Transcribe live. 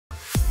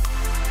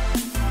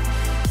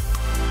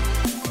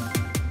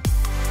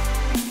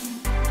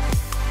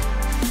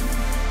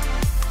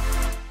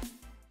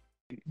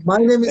My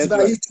name is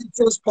That's right. Vahid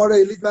Chitsaz, part of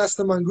Elite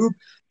Mastermind Group.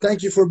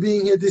 Thank you for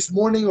being here this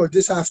morning or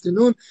this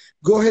afternoon.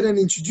 Go ahead and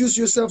introduce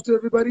yourself to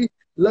everybody.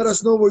 Let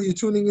us know where you're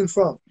tuning in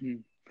from. Hmm.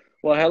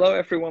 Well, hello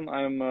everyone.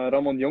 I'm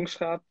Ramon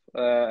Jongschaap,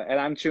 and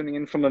I'm tuning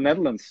in from the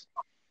Netherlands.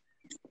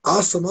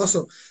 Awesome,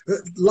 awesome. A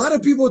lot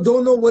of people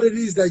don't know what it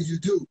is that you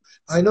do.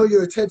 I know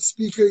you're a TED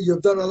speaker,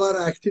 you've done a lot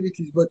of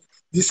activities, but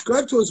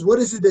describe to us what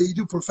is it that you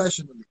do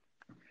professionally?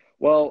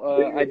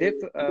 Well, I did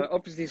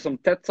obviously some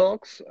TED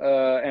Talks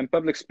and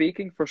public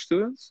speaking for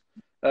students,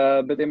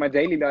 but in my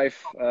daily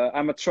life,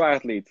 I'm a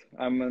triathlete.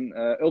 I'm an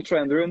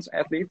ultra endurance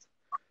athlete.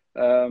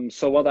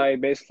 So what I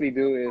basically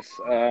do is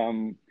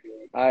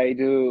I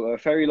do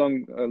very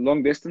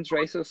long distance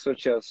races,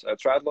 such as a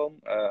triathlon,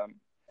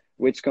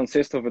 which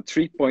consists of a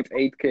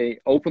 3.8K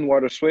open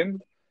water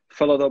swim,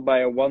 followed up by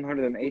a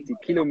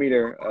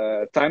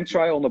 180-kilometer time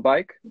trial on the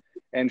bike,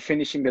 and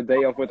finishing the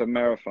day off with a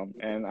marathon.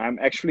 And I'm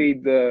actually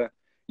the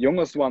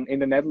youngest one in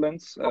the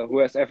Netherlands who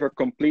has ever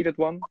completed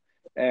one,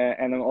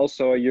 and I'm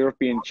also a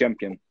European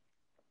champion.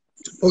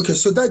 Okay,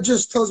 so that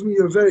just tells me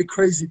you're a very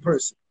crazy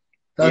person.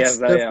 That's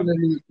Yes, I am.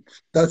 definitely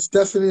that's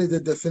definitely the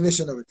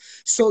definition of it.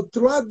 So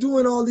throughout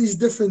doing all these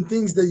different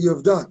things that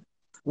you've done,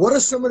 what are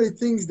some of the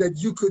things that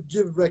you could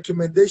give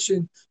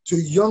recommendation to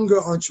younger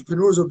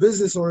entrepreneurs or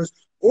business owners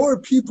or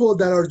people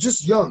that are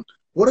just young?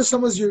 What are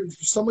some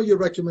of your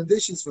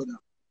recommendations for them?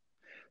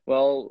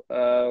 Well,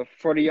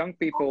 for the young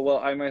people, well,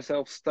 I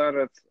myself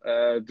started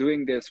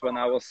doing this when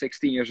I was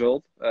 16 years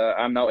old.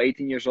 I'm now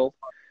 18 years old.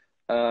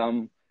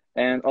 Um,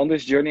 and on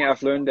this journey,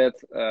 I've learned that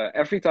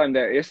every time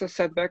there is a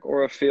setback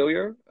or a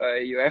failure,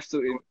 you have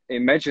to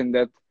imagine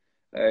that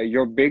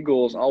your big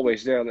goal is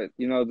always there. That,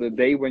 you know, the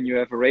day when you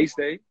have a race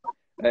day,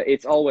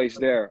 it's always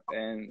there.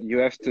 And you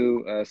have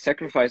to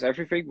sacrifice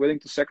everything, willing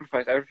to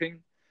sacrifice everything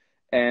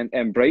and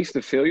embrace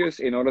the failures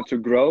in order to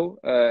grow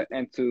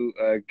and to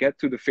get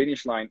to the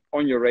finish line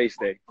on your race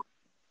day.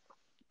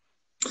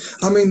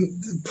 I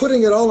mean,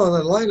 putting it all on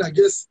the line, I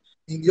guess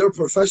in your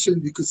profession,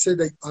 you could say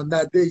that on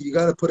that day, you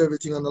got to put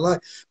everything on the line.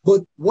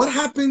 But what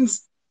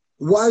happens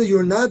while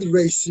you're not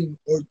racing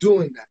or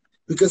doing that?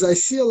 Because I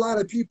see a lot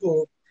of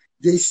people,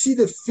 they see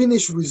the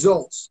finished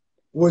results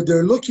where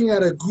they're looking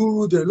at a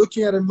guru, they're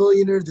looking at a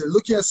millionaire, they're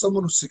looking at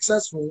someone who's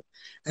successful,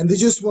 and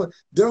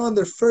they're on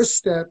their first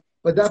step,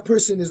 but that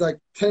person is like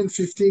 10,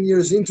 15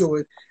 years into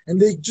it,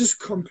 and they just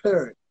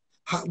compare it.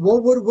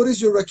 What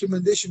is your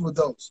recommendation with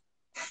those?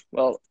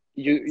 Well,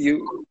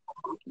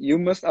 you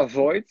must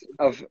avoid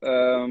of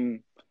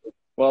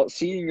well,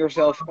 seeing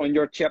yourself on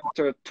your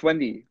chapter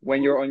 20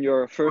 when you're on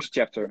your first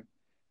chapter.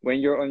 When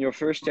you're on your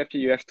first chapter,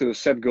 you have to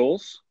set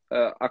goals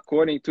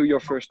according to your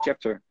first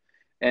chapter.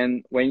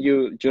 And when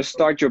you just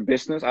start your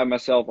business, I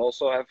myself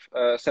also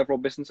have several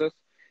businesses,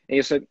 and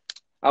you said,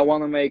 I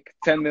want to make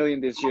 10 million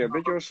this year,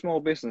 but you're a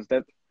small business.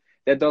 That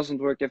doesn't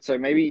work. Let's say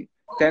maybe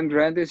 10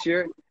 grand this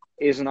year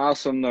is an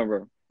awesome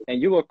number, and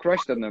you will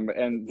crush that number.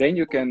 And then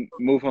you can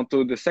move on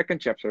to the second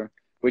chapter,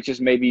 which is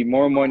maybe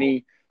more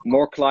money,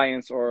 more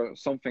clients, or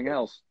something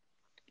else.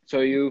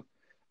 So you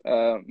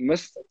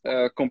must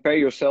compare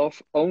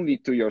yourself only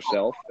to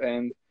yourself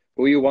and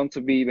who you want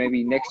to be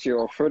maybe next year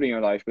or further in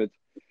your life, but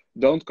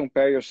don't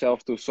compare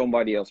yourself to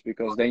somebody else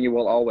because then you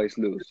will always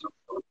lose.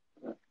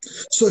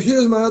 So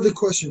here's my other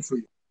question for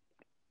you.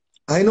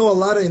 I know a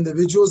lot of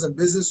individuals and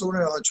business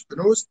owners,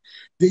 entrepreneurs,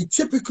 they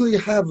typically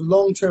have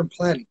long-term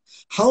planning.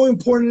 How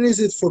important is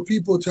it for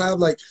people to have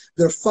like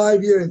their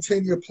 5-year and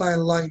 10-year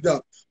plan lined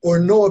up or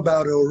know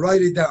about it or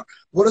write it down?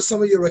 What are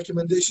some of your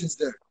recommendations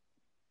there?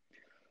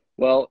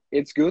 Well,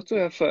 it's good to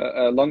have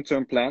a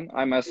long-term plan.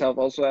 I myself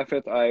also have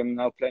it. I'm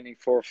now planning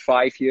for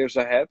 5 years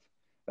ahead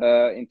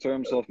in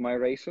terms of my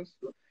races.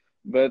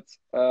 But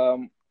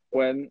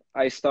when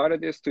I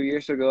started this 2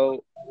 years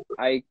ago,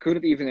 I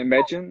couldn't even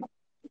imagine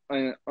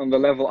on the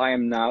level I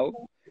am now.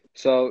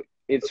 So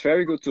it's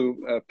very good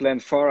to plan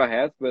far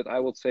ahead, but I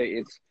would say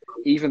it's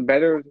even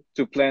better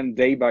to plan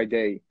day by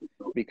day.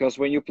 Because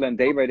when you plan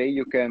day by day,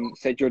 you can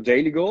set your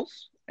daily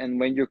goals. And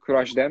when you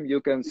crush them,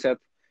 you can set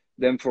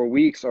them for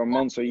weeks or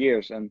months or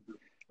years. And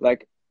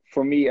like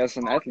for me as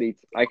an athlete,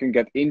 I can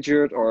get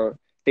injured or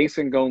things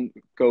can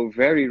go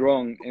very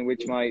wrong in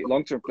which my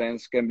long-term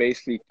plans can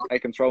basically I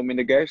can throw them in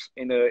the gas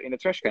in the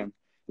trash can,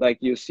 like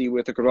you see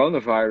with the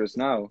coronavirus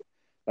now.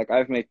 Like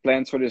I've made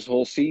plans for this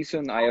whole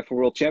season. I have a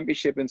world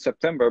championship in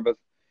September, but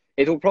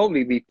it will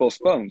probably be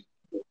postponed.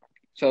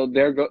 So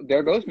there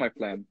goes my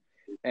plan.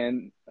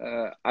 And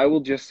I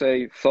will just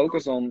say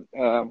focus on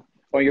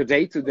your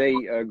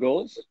day-to-day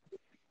goals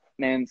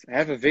and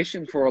have a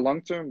vision for a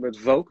long term, but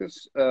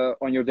focus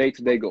on your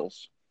day-to-day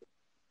goals.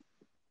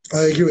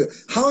 I agree with it.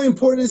 How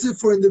important is it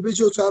for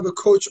individuals to have a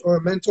coach or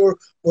a mentor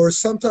or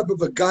some type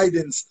of a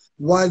guidance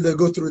while they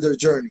go through their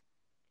journey?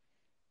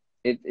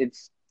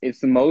 It's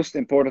the most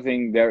important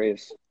thing there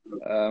is.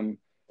 Um,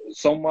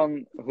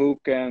 Someone who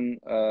can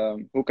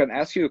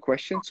ask you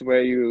questions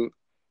where you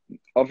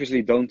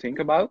obviously don't think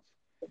about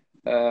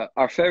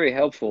are very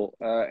helpful.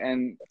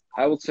 And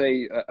I would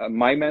say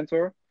my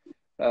mentor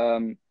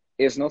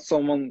is not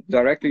someone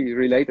directly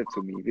related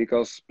to me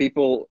because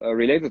people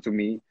related to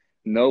me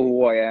know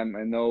who I am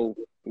and know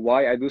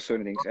why I do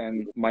certain things.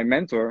 And my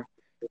mentor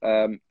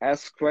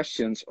asks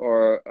questions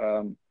or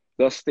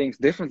does things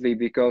differently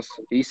because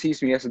he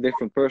sees me as a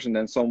different person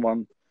than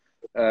someone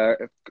uh,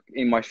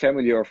 in my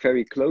family or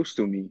very close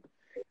to me.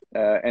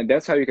 And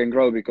that's how you can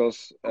grow,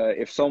 because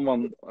if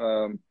someone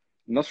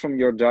not from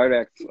your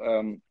direct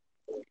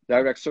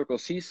circle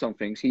sees some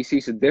things, he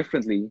sees it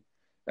differently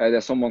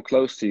than someone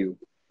close to you,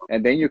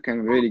 and then you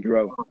can really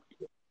grow.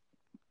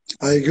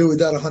 I agree with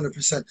that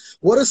 100%.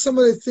 What are some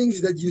of the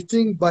things that you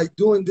think by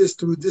doing this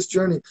through this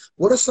journey?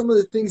 What are some of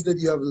the things that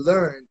you have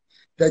learned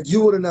that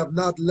you wouldn't have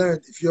not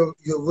learned if you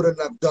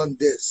wouldn't have done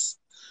this?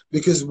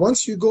 Because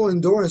once you go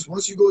endurance,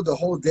 once you go the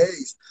whole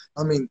days,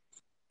 I mean,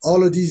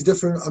 all of these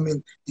different, I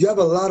mean, you have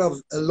a lot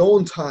of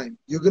alone time.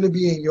 You're going to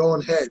be in your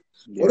own head.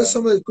 What are Yeah.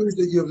 some of the things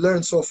that you've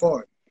learned so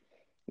far?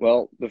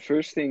 Well, the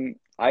first thing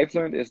I've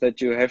learned is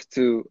that you have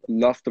to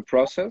love the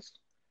process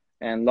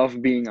and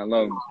love being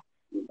alone,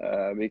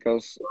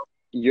 because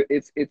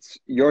it's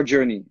your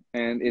journey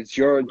and it's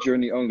your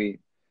journey only.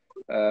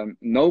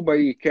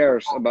 Nobody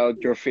cares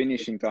about your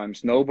finishing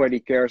times. Nobody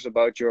cares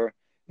about your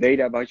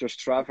data, about your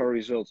Strava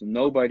results.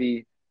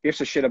 Nobody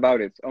gives a shit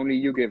about it. Only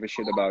you give a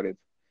shit about it.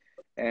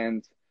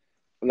 And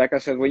like I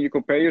said, when you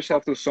compare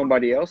yourself to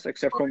somebody else,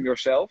 except from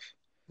yourself,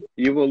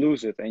 you will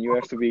lose it. And you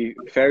have to be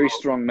very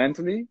strong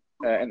mentally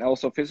and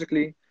also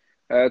physically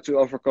to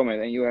overcome it.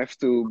 And you have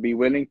to be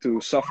willing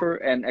to suffer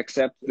and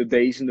accept the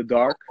days in the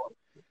dark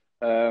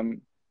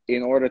um,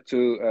 in order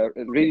to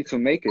really to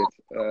make it.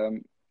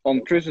 On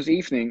Christmas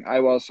evening, I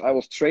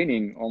was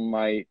training on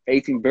my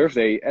 18th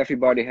birthday.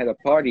 Everybody had a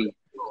party,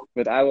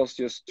 but I was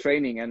just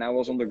training and I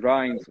was on the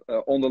grind,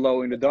 on the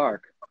low in the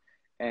dark.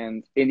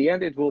 And in the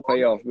end, it will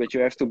pay off. But you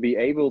have to be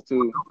able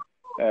to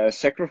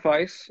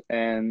sacrifice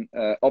and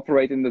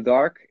operate in the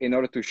dark in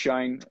order to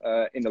shine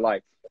in the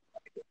light.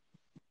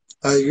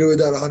 I agree with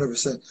that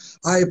 100%.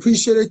 I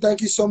appreciate it. Thank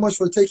you so much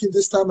for taking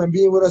this time and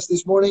being with us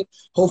this morning.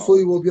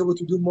 Hopefully, Oh, we'll be able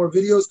to do more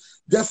videos.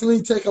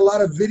 Definitely take a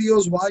lot of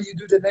videos while you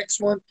do the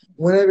next one,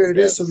 whenever it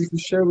is, so we yes, can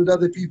share with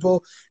other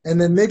people. And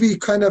then maybe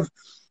kind of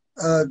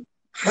uh,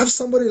 have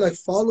somebody like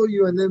follow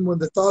you. And then when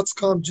the thoughts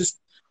come,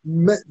 just,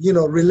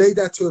 relay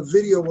that to a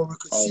video where we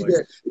could see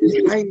the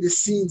always, behind the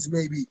scenes,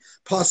 maybe,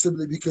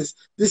 possibly, because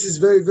this is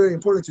very, very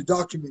important to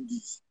document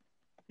these.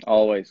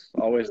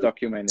 always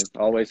document it.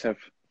 Always have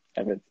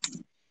it.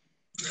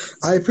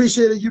 I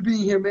appreciate you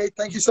being here, mate.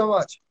 Thank you so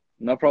much.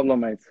 No problem,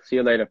 mate. See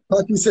you later.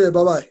 Talk to you soon.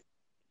 Bye bye.